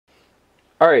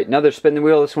Alright, another spin the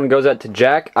wheel. This one goes out to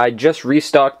Jack. I just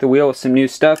restocked the wheel with some new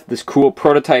stuff. This cool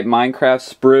prototype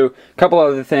Minecraft sprue, a couple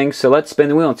other things. So let's spin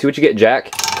the wheel and see what you get,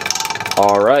 Jack.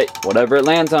 Alright, whatever it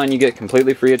lands on, you get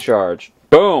completely free of charge.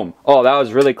 Boom! Oh, that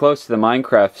was really close to the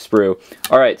Minecraft sprue.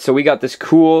 Alright, so we got this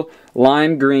cool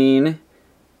lime green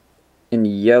and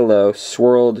yellow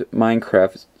swirled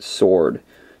Minecraft sword.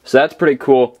 So that's pretty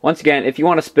cool. Once again, if you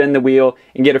want to spin the wheel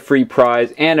and get a free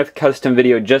prize and a custom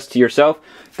video just to yourself,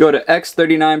 go to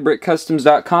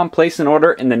x39brickcustoms.com, place an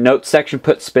order, in the notes section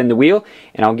put spin the wheel,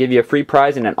 and I'll give you a free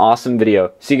prize and an awesome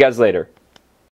video. See you guys later.